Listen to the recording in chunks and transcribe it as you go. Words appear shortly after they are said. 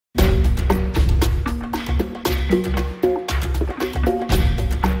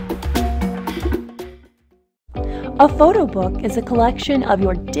A photo book is a collection of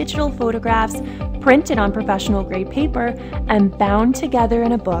your digital photographs printed on professional grade paper and bound together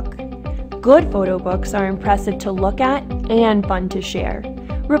in a book. Good photo books are impressive to look at and fun to share,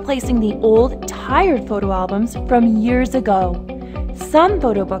 replacing the old, tired photo albums from years ago. Some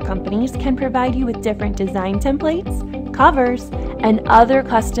photo book companies can provide you with different design templates, covers, and other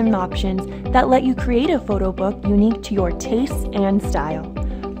custom options that let you create a photo book unique to your tastes and style.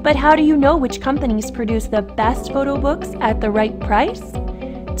 But how do you know which companies produce the best photo books at the right price?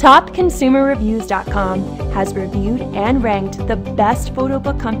 TopConsumerReviews.com has reviewed and ranked the best photo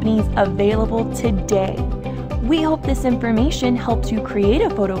book companies available today. We hope this information helps you create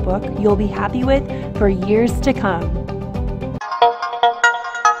a photo book you'll be happy with for years to come.